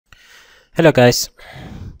Hello guys,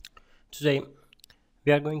 today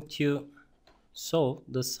we are going to solve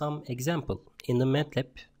some example in the Matlab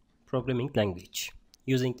programming language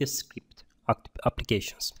using the script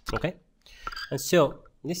applications. Okay, and so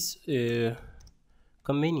this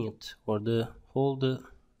convenient or the whole the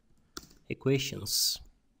equations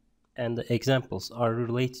and the examples are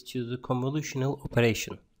related to the convolutional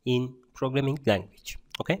operation in programming language.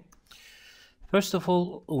 Okay, first of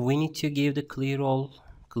all we need to give the clear all,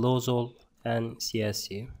 close all and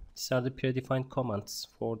CSC. These are the predefined commands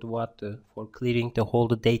for for clearing the whole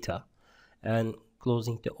the data and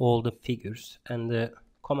closing all the figures, and the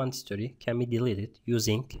command history can be deleted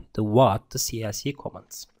using the CSC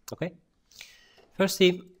commands. Okay,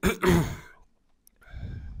 firstly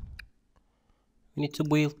we need to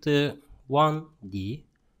build the 1D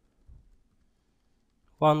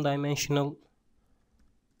one-dimensional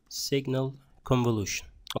signal convolution.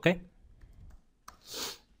 Okay,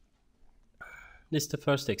 this is the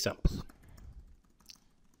first example.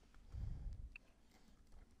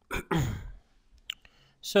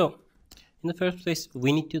 So in the first place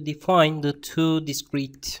we need to define the two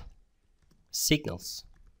discrete signals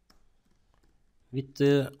with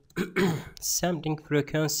the sampling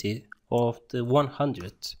frequency of the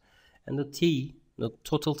 100 and the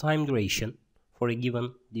total time duration for a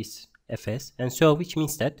given this fs, and so which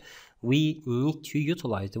means that we need to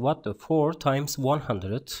utilize the 4 times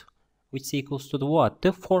 100, which equals to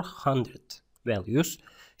the 400 values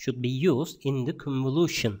should be used in the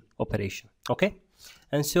convolution operation. Okay,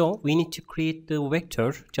 and so we need to create the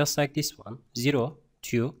vector just like this one, 0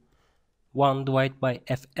 to 1 divided by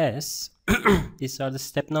fs. These are the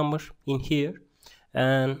step number in here,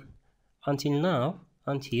 and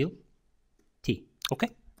until t. Okay,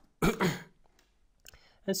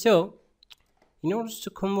 and so in order to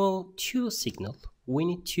convolve two signal we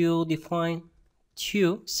need to define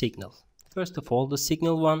two signals. First of all, the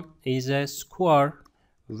signal one is a square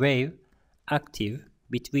wave active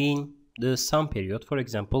between the some period, for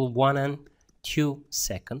example 1 and 2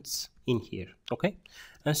 seconds in here. Okay,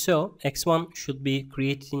 and so x1 should be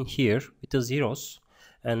created in here with the zeros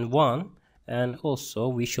and 1, and also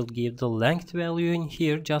we should give the length value in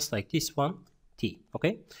here just like this one, t.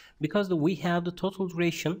 Okay, because we have the total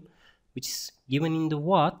duration which is given in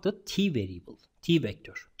the t variable, t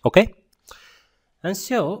vector. Okay, and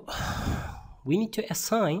so we need to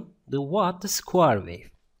assign the square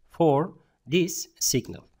wave for this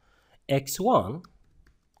signal. X1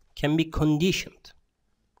 can be conditioned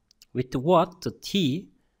with the t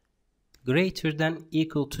greater than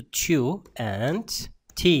equal to 2 and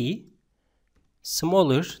t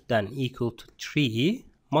smaller than equal to 3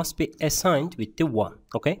 must be assigned with the 1.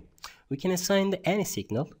 Okay, we can assign any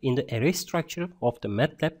signal in the array structure of the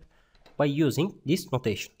MATLAB by using this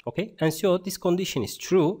notation. Okay, and so this condition is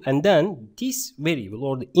true, and then this variable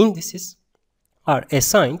or the indices are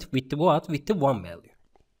assigned with the 1 value.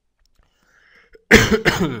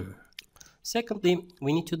 Secondly,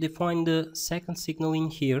 we need to define the second signal in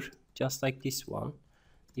here just like this one,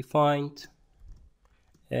 defined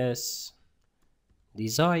as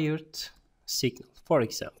desired signal, for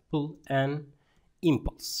example an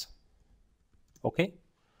impulse. Okay,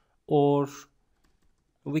 or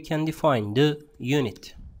we can define the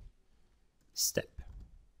unit step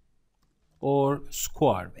or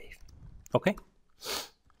square wave. Okay,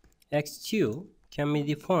 x2 can be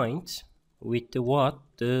defined with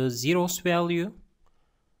the zeros value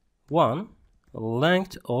 1,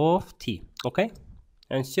 length of t. Okay,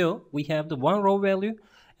 and so we have the 1 row value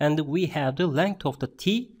and we have the length of the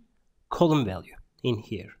t column value in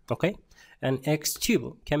here. Okay, and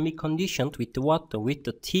x2 can be conditioned with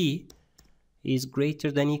the t is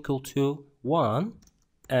greater than equal to 1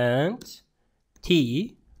 and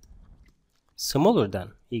t smaller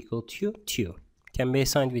than equal to 2 can be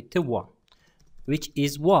assigned with the 1, which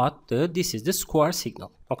is this is the square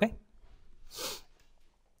signal. Okay,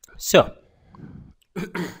 so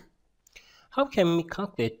how can we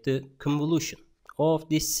calculate the convolution of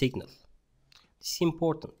this signal? This is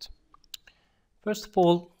important. First of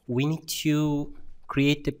all, we need to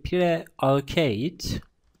create the pre-allocate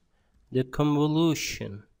the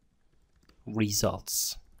convolution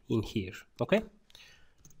results in here. Okay,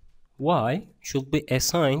 y should be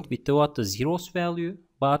assigned with the zeros value,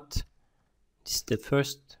 but this the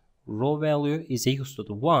first row value is equal to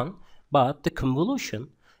the 1, but the convolution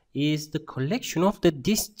is the collection of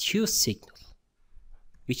these two signals,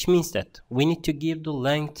 which means that we need to give the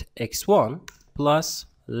length x1 plus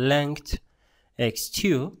length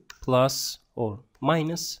x2 plus or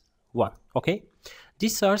minus 1. Okay,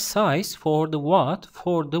 these are size for the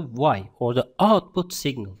for the y or the output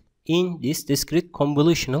signal in this discrete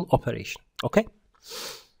convolutional operation. Okay.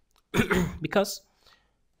 Because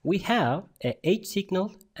we have a H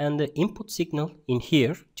signal and the input signal in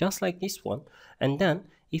here, just like this one. And then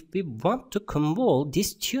if we want to convolve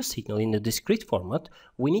this two signal in the discrete format,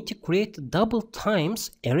 we need to create a double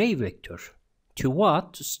times array vector to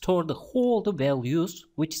what? To store the whole the values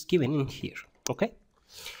which is given in here. Okay.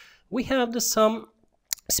 We have some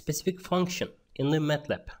specific function in the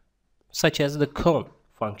MATLAB, such as the con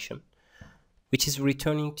function, which is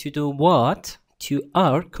returning to the what? To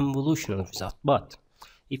our convolutional result. But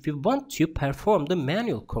if you want to perform the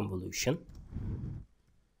manual convolution,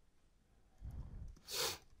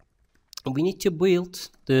 we need to build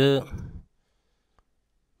the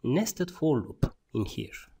nested for loop in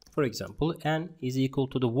here. For example, n is equal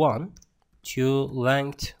to the 1 to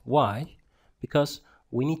length y, because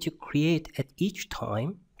we need to create at each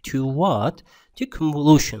time to what? To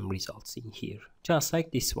convolution results in here, just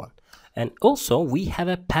like this one. And also we have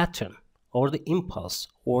a pattern or the impulse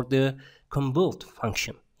or the convolve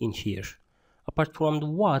function in here, apart from the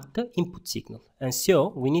what? The input signal. And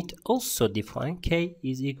so we need to also define k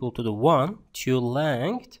is equal to the 1 to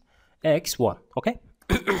length x1. Okay.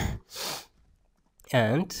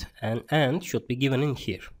 and should be given in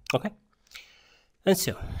here. Okay. And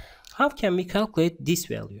so how can we calculate this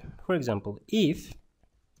value? For example, if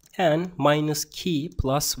n minus k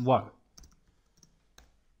plus 1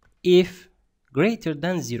 if greater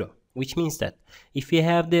than 0, which means that if you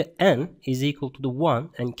have the n is equal to the 1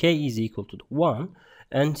 and k is equal to the 1,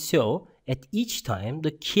 and so at each time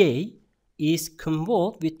the k is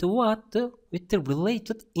convolved with the what? With the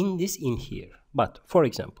related index in here. But for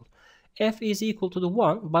example, f is equal to the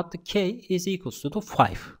 1 but the k is equal to the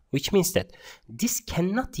 5, which means that this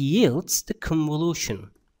cannot yield the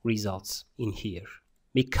convolution results in here,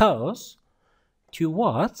 because to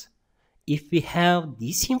what? If we have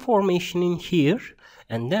this information in here,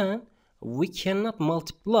 and then we cannot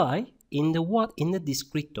multiply in the what? In the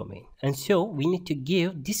discrete domain. And so we need to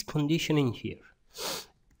give this condition in here.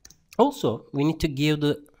 Also we need to give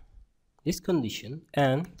this condition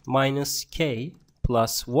n minus k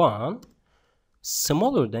plus 1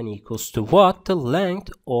 smaller than equals to what? The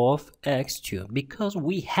length of x2, because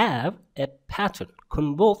we have a pattern,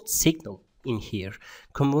 convolved signal in here,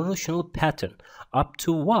 convolutional pattern up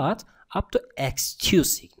to what? Up to x2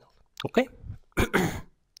 signal. Okay.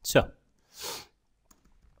 So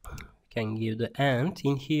we can give the n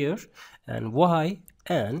in here and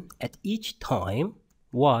yn at each time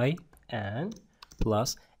yn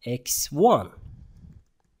plus x1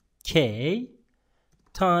 k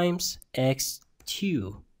times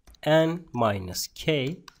x2 n minus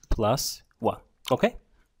k plus 1. Okay.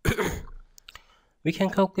 We can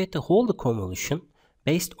calculate the whole convolution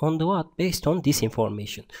based on the what? Based on this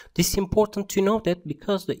information. This is important to know that,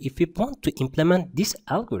 because if we want to implement this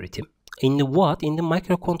algorithm in the what? In the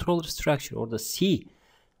microcontroller structure or the C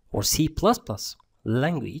or C++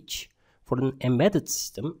 language for an embedded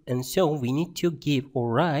system, and so we need to give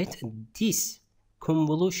or write this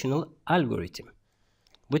convolutional algorithm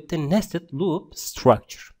with the nested loop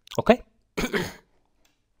structure. Okay.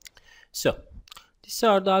 So these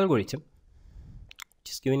are the algorithm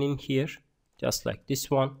just given in here, just like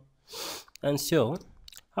this one. And so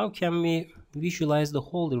how can we visualize the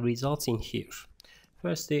whole results in here?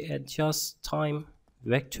 Firstly, adjust time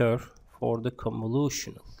vector for the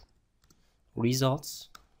convolutional results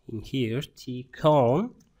in here. T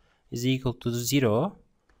con is equal to 0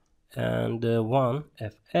 and 1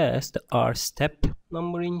 fs, the r step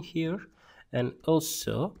number in here, and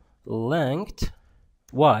also length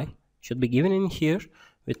y should be given in here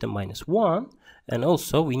with the minus 1, and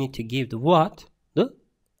also we need to give the what? The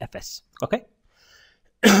fs. Okay.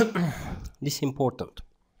 This is important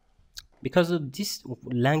because of this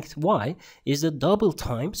length y is the double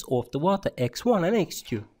times of the what? The x1 and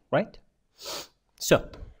x2, right? So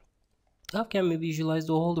how can we visualize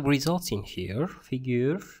the whole results in here?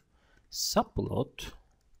 Figure subplot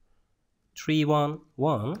 3 1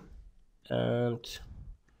 1 and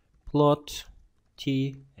plot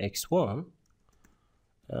t x1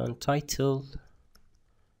 and title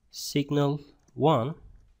signal 1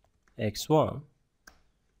 x1,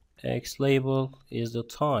 x label is the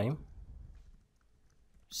time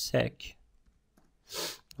sec,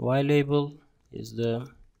 y label is the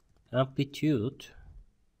amplitude,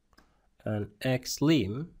 and x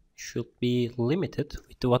lim should be limited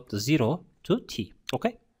with what? The 0 to t.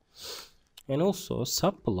 Okay. And also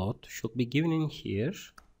subplot should be given in here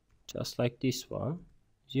just like this one,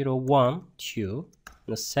 0 1 2,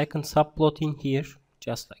 and the second subplot in here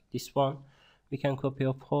just like this one. We can copy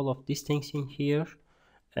of all of these things in here,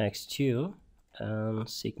 x2 and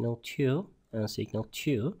signal 2 and signal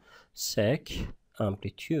 2 sec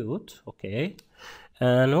amplitude, okay,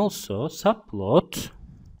 and also subplot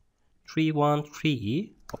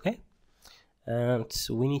 313, okay, and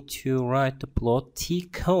we need to write the plot t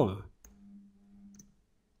cone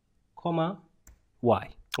comma y,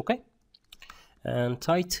 okay, and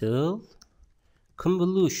title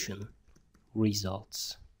convolution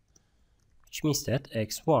results, which means that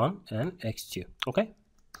x1 and x2, okay,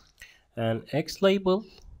 and x label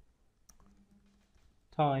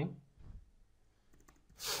time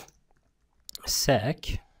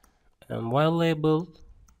sec and y label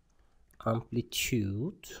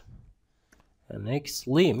amplitude, and x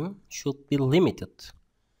lim should be limited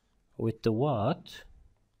with the what,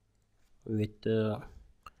 with the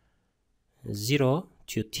 0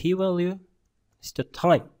 to t value is the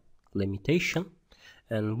time limitation,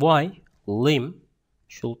 and y lim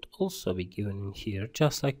should also be given in here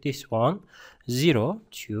just like this one, 0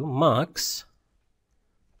 to max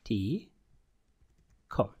t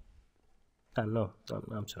com. No,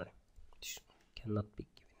 I'm sorry, this cannot be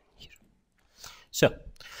given in here. So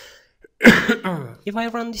if I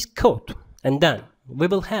run this code, and then we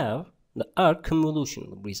will have the arc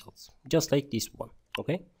convolution results just like this one,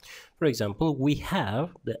 okay. For example, we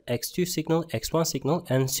have the x2 signal, x1 signal,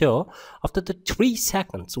 and so after the 3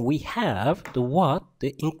 seconds we have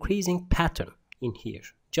the increasing pattern in here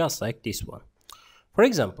just like this one. For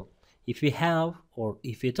example, if we have, or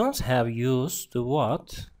if we don't have used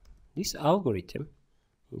this algorithm,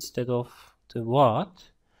 instead of the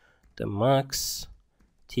max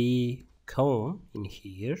t cone in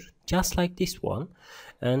here just like this one,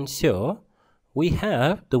 and so we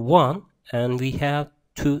have the 1 and we have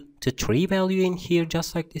 2 to 3 value in here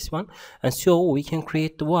just like this one, and so we can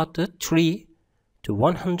create the 3 to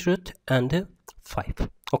 105,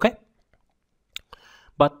 okay.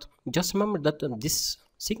 But just remember that this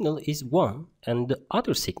signal is 1 and the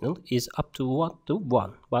other signal is up to 1,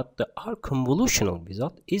 but our convolutional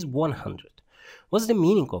result is 100. What's the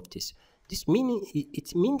meaning of this? It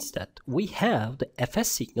means that we have the fs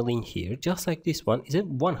signal in here just like this one is at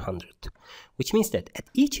 100, which means that at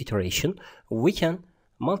each iteration we can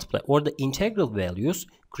multiply, or the integral values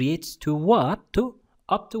creates to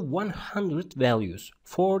up to 100 values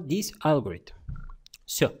for this algorithm.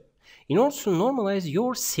 So in order to normalize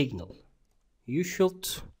your signal, you should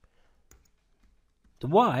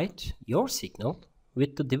divide your signal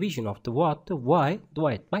with the division of the y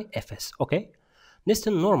divided by fs, okay. This is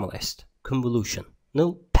the normalized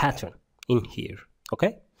convolutional pattern in here,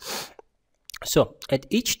 okay. So at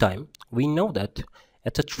each time we know that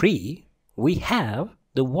at a 3 we have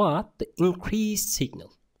the increased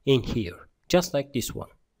signal in here just like this one,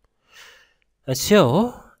 and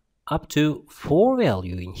so up to 4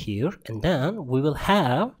 value in here, and then we will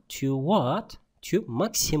have to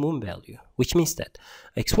maximum value, which means that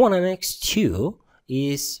x1 and x2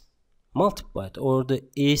 is multiplied, or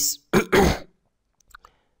is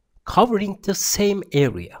covering the same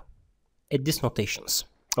area at these notations,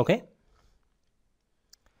 okay.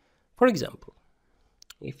 For example,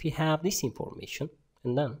 if we have this information,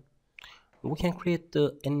 and then we can create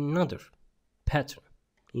another pattern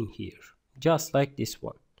in here just like this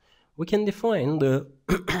one. We can define the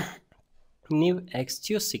new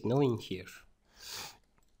x2 signal in here.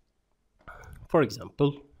 For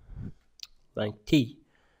example, like t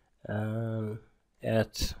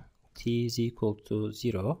at t is equal to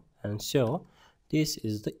 0, and so this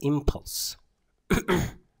is the impulse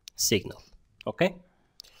signal, okay.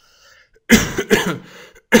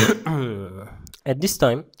 At this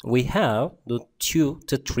time we have the 2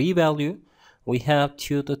 to 3 value, we have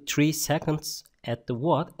 2 to 3 seconds at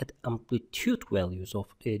at amplitude values of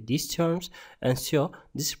these terms, and so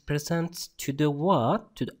this represents to the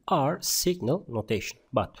r signal notation.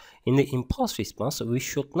 But in the impulse response we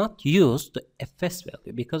should not use the fs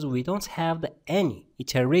value because we don't have any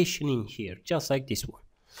iteration in here just like this one,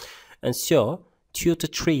 and so 2 to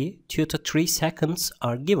 3 seconds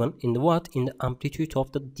are given in the amplitude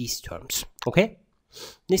of these terms, okay.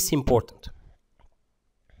 This is important.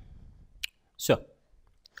 So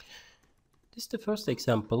this is the first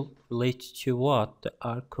example related to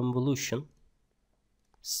our convolution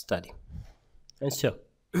study, and so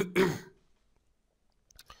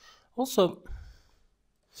also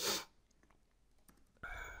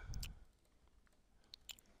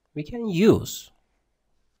we can use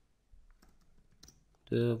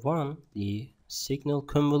the signal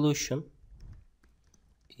convolution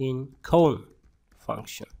in cone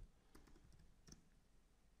function.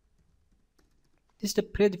 This is the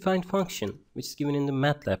predefined function which is given in the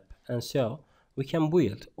MATLAB, and so we can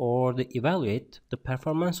build or evaluate the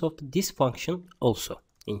performance of this function also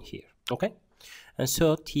in here. Okay, and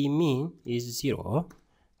so t min is 0,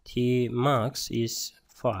 t max is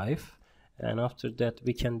 5, and after that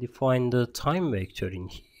we can define the time vector in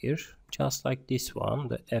here just like this one,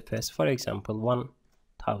 the fs, for example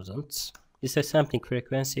 1000. This is a sampling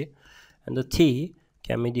frequency, and the t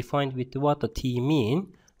can be defined with what the t min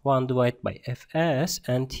 1 divided by fs,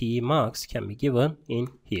 and t max can be given in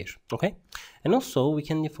here. Okay, and also we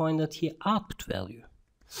can define the t output value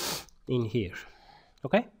in here.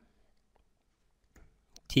 Okay,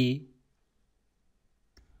 t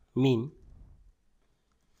min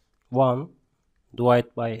 1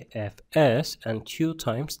 divided by fs and 2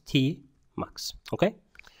 times t max. Okay,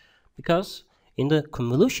 because in the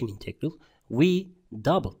convolution integral we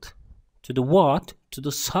doubled to the what to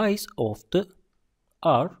the size of the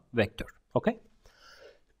r vector. Okay,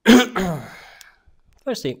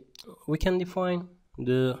 firstly we can define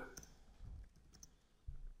the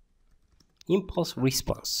impulse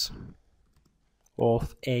response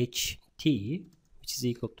of ht, which is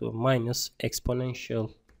equal to minus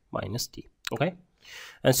exponential minus t. Okay,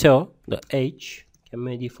 and so the h can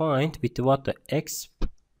be defined with what the x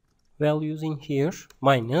values in here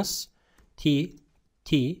minus t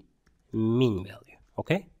min value.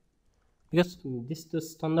 Okay, because this is the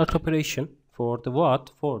standard operation for the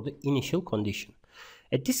what, for the initial condition.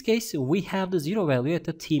 At this case we have the 0 value at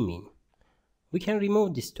the t min. We can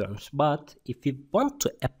remove these terms, but if we want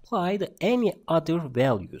to apply any other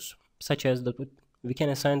values, such as that, we can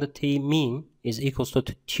assign the t min is equals to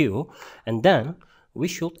 2, and then we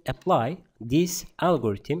should apply this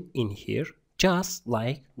algorithm in here just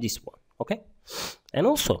like this one. Okay, and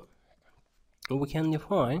also we can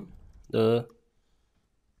define the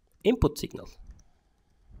input signal.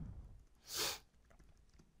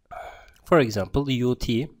 For example, the ut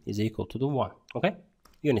is equal to the 1. Okay,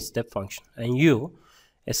 unit step function, and u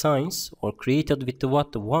assigns or created with the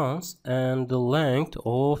what, the ones and the length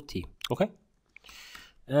of t. Okay,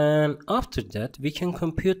 and after that we can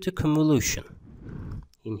compute the convolution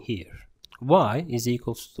in here. Y is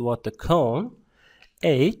equals to what, the con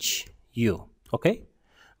hu. Okay,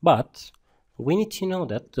 but we need to know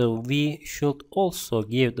that we should also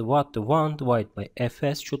give the what, the 1 divided by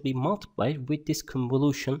fs should be multiplied with this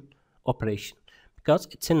convolution operation, because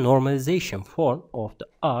it's a normalization form of the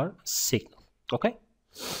r signal. Okay,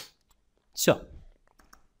 so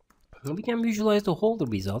we can visualize the whole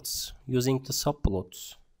results using the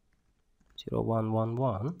subplots 0 1 1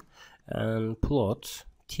 1, and plot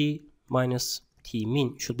t minus t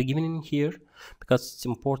min should be given in here because it's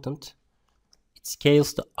important. It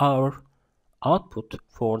scales the r output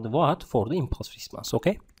for the what, for the impulse response.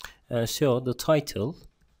 Okay, so the title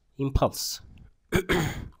impulse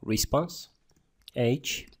response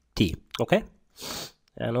ht. Okay,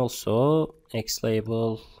 and also x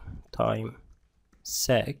label time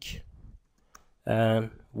sec,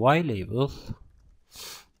 and y label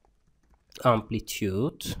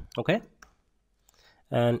amplitude. Okay,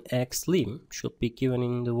 and x lim should be given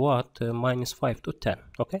in the what, minus 5 to 10.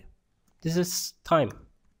 Okay, this is time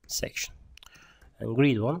section, and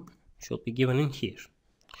grid one should be given in here.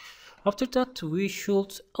 After that we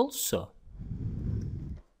should also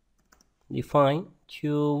define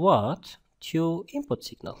two what, two input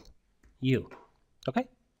signal u. Okay,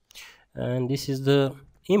 and this is the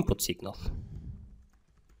input signal.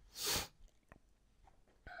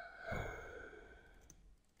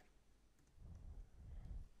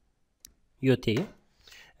 ut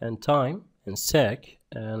and time and sec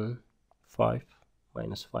and 5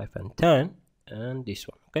 minus 5 and 10 and this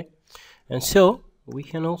one. Okay, and so we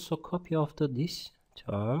can also copy after this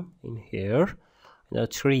term in here, the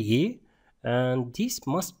 3, and this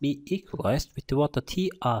must be equalized with what, the t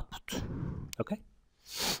output. Okay,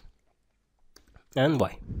 and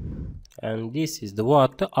y, and this is the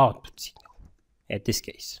what, the output signal. At this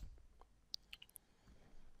case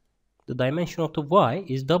the dimension of the y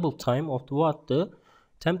is double time of the what, the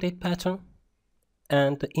template pattern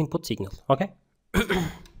and the input signal. Okay,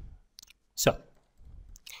 so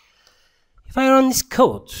if I run this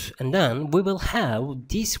code, and then we will have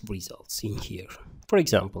these results in here. For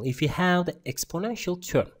example, if we have the exponential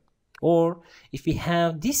term, or if we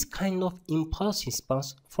have this kind of impulse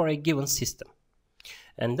response for a given system,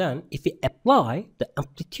 and then if we apply the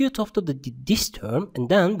amplitude of this term, and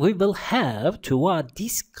then we will have to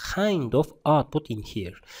this kind of output in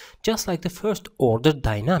here, just like the first order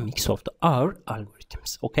dynamics of the R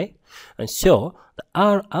algorithms. Okay, and so the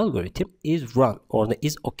R algorithm is run or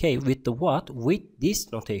is okay with the what, with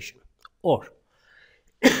this notation. Or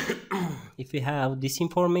if we have this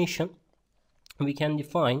information, we can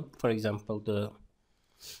define, for example, the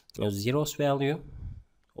zeros value,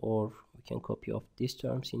 or we can copy off these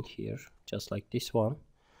terms in here just like this one.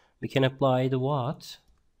 We can apply the what,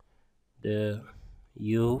 the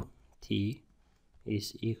ut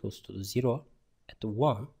is equals to the 0 at the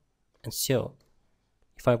 1, and so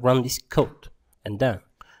if I run this code, and then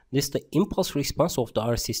this is the impulse response of the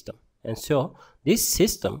our system, and so this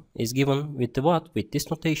system is given with the what, with this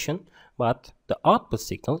notation, but the output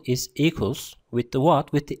signal is equals with the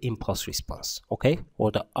what, with the impulse response, okay,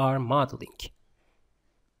 or the R modeling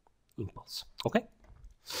impulse, okay.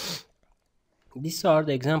 These are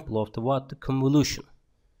the example of the what, the convolution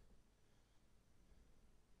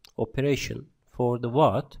operation for the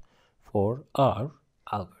what, for our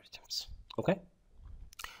algorithms, okay.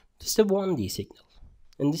 This is the 1D signal,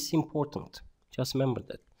 and this is important. Just remember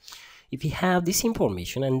that if we have this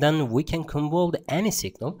information, and then we can convolve any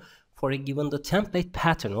signal for a given the template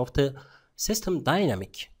pattern of the system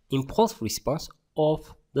dynamic impulse response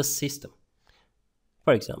of the system.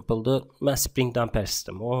 For example, the mass spring damper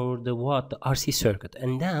system, or the what, the RC circuit,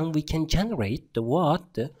 and then we can generate the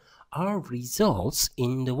what, the our results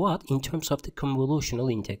in the what, in terms of the convolutional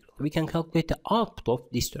integral. We can calculate the output of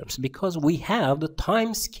these terms because we have the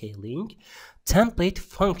time scaling template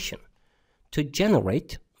function to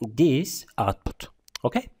generate this output,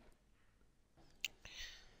 okay.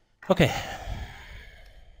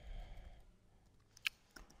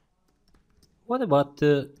 What about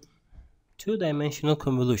the two-dimensional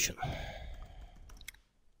convolution?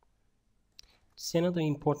 It's another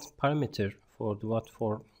important parameter for the what,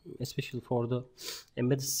 for especially for the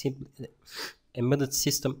embedded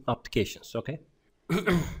system applications, okay.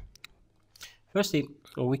 Firstly,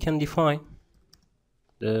 we can define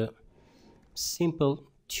the simple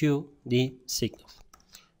 2D signal,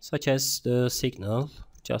 such as the signal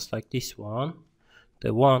just like this one,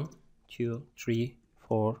 the 1 2 3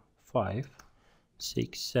 4 5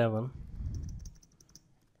 6 7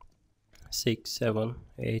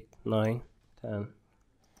 8 9 10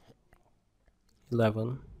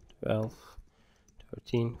 11 12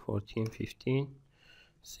 13 14 15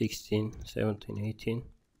 16 17 18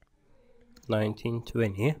 19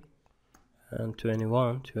 20 and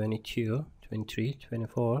 21 22 23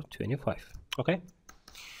 24 25, okay.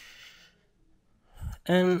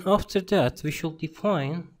 And after that we should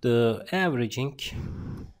define the averaging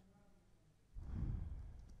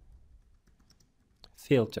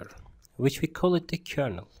filter, which we call it the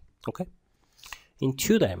kernel, okay. In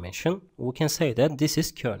 2 dimension we can say that this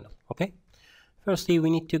is kernel, okay. Firstly we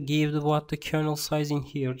need to give the what, the kernel size in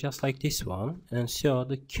here just like this one, and so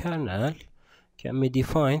the kernel can be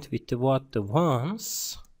defined with the what, the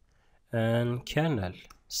ones, and kernel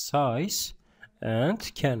size,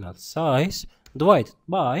 and kernel size divided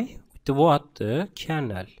by the what, the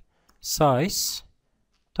kernel size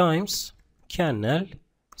times kernel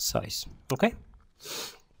size, okay.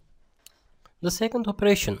 The second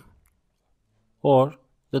operation, or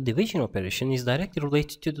the division operation, is directly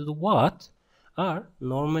related to the what, our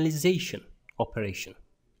normalization operation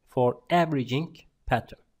for averaging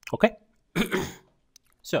pattern, okay.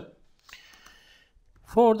 So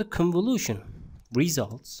for the convolution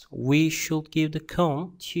results we should give the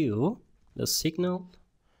count to the signal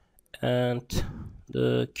and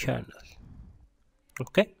the kernel,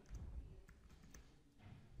 okay.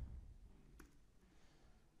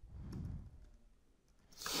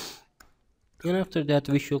 And after that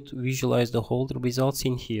we should visualize the whole results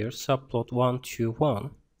in here, subplot 1 to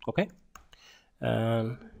 1, okay.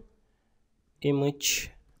 And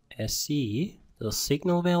image SE, the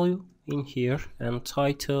signal value in here, and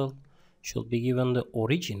title should be given the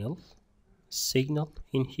original signal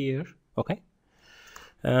in here, okay.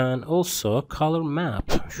 And also color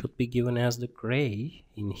map should be given as the gray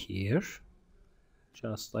in here,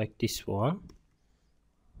 just like this one.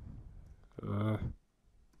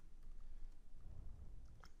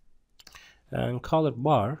 And color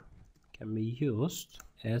bar can be used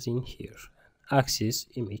as in here. Axis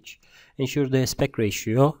image, ensure the aspect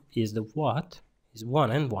ratio is the what, is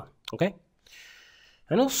 1 and 1, okay.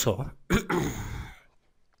 And also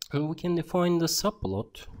we can define the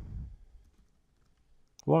subplot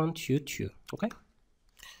 1 2 2, okay.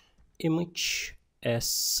 Image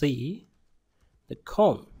SC, the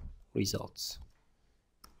cone results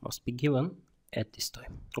must be given at this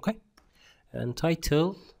time, okay. And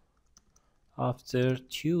title after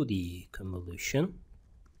 2D convolution,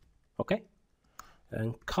 okay.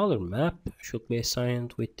 And color map should be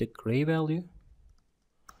assigned with the gray value,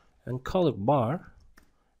 and color bar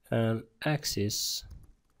and axis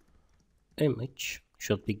image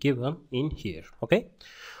should be given in here, okay.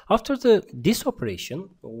 After this operation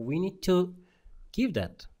we need to give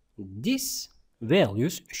that these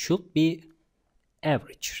values should be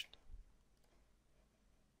averaged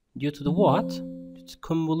due to the what? Due to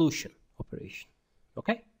convolution operation.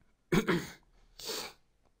 Okay.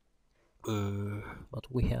 But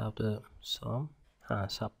we have the some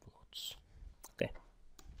subplots. Okay.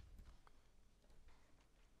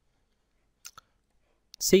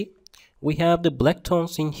 See, we have the black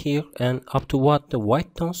tones in here and up to what the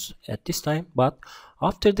white tones at this time, but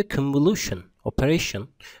after the convolution operation,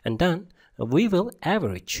 and then we will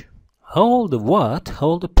average all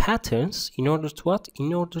the patterns in order to what?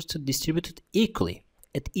 In order to distribute it equally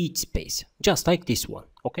at each space, just like this one.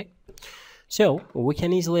 Okay. So we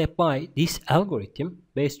can easily apply this algorithm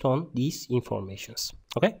based on these informations.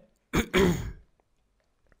 Okay.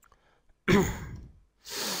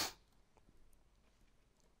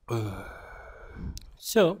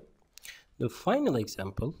 So the final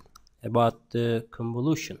example about the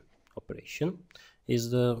convolution operation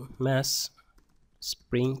is the mass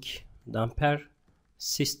spring damper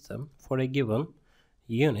system for a given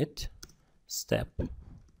unit step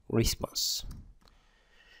response.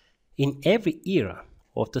 In every era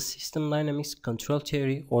of the system dynamics, control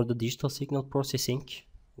theory, or the digital signal processing,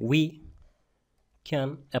 we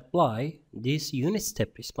can apply this unit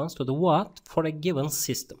step response to the what for a given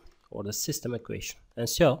system or the system equation. And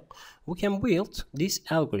so we can build this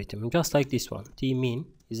algorithm just like this one. T min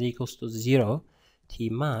is equals to 0, T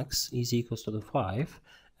max is equals to the 5,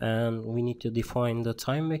 and we need to define the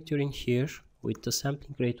time vector in here with the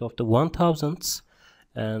sampling rate of the 1000s.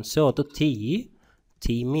 And so the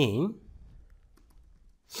T min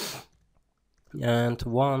and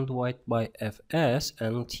 1 divided by Fs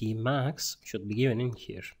and T max should be given in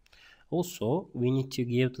here. Also, we need to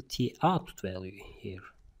give the T output value here,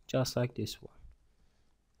 just like this one.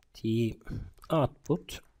 T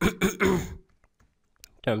output in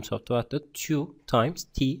terms of what, the 2 times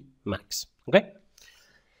T max. Okay.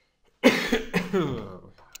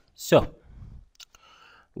 So,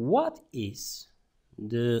 what is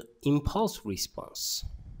the impulse response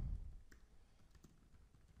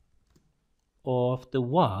of the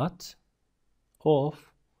what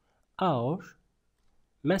of our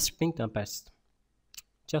mass spring damper system?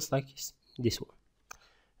 Just like this one.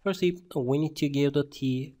 Firstly, we need to give the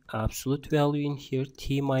T absolute value in here,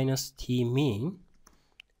 T minus T min,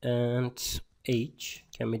 and H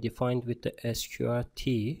can be defined with the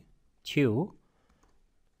sqrt q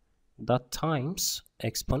dot times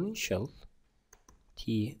exponential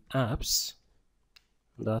T abs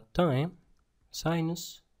dot time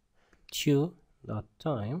sinus q dot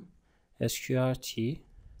time sqrt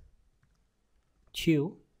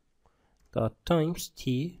q dot times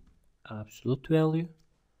T absolute value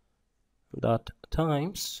dot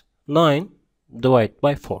times 9 divided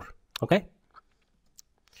by 4. Okay,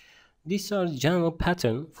 these are the general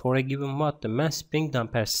pattern for a given what, the mass spring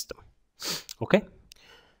damper system. Okay,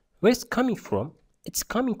 where it's coming from? It's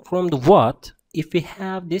coming from the what. If we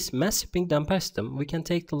have this mass spring damper system, we can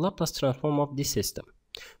take the Laplace transform of this system.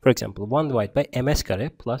 For example, 1 divided by ms square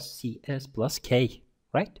plus cs plus k,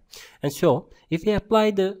 right? And so if we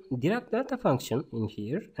apply the Dirac delta function in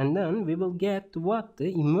here, and then we will get what,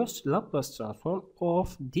 the inverse Laplace transform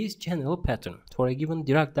of this general pattern for a given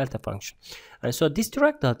Dirac delta function. And so this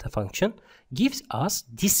Dirac delta function gives us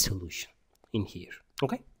this solution in here.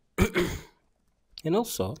 Okay. And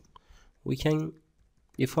also we can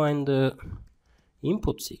define the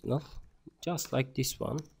input signal just like this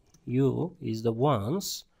one. U is the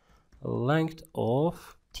ones length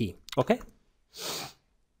of t. Okay,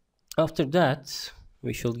 after that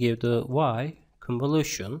we should give the y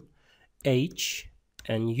convolution h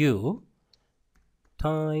and u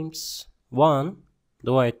times 1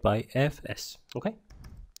 divided by fs. Okay,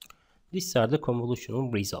 these are the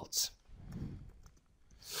convolutional results.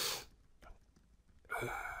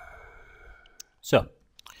 So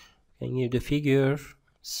can give the figure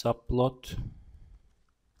subplot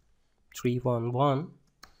 311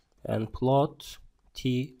 and plot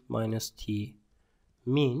t minus t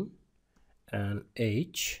min and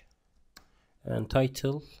h, and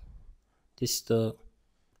title this is the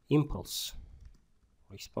impulse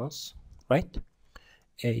response, right?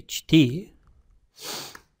 ht,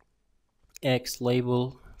 x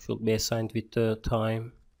label should be assigned with the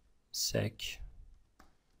time sec,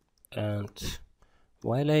 and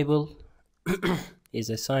y label is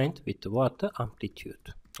assigned with the what, the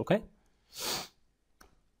amplitude. Okay,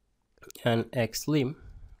 and x lim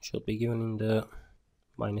should be given in the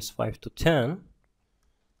 -5 to 10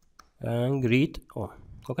 and grid on.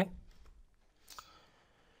 Okay,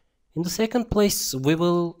 in the second place we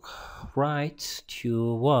will write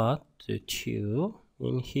to what, the 2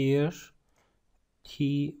 in here t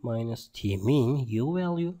minus t mean u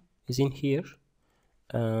value is in here,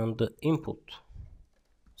 and the input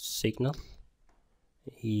signal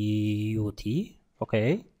ut.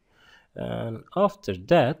 Okay, and after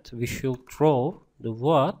that we should draw the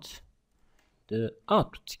the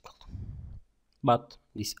output signal, but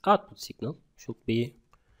this output signal should be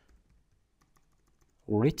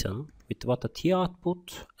written with what a t output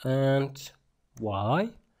and y,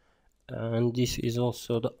 and this is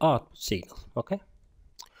also the output signal. Okay,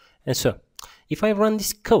 and so if I run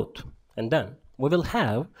this code, and then we will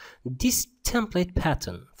have this template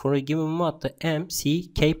pattern for a given what the m, c,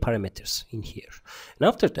 k parameters in here. And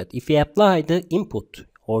after that, if we apply the input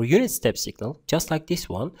or unit step signal just like this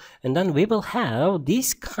one, and then we will have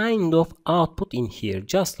this kind of output in here,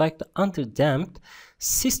 just like the underdamped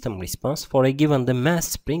system response for a given the mass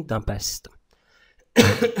spring damper system.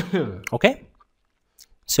 Okay,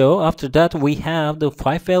 so after that we have the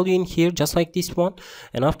 5 value in here just like this one,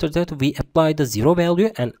 and after that we apply the 0 value,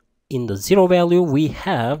 and in the 0 value we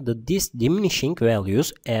have this diminishing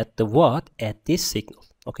values at the at this signal.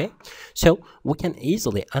 Okay, so we can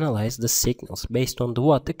easily analyze the signals based on the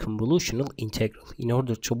the convolutional integral in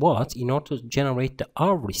order to generate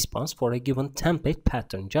our response for a given template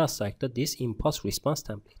pattern, just like this impulse response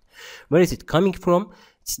template. Where is it coming from?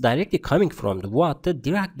 It's directly coming from the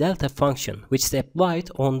Dirac delta function, which is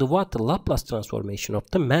applied on the the Laplace transformation of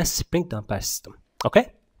the mass spring damper system.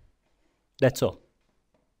 Okay, that's all.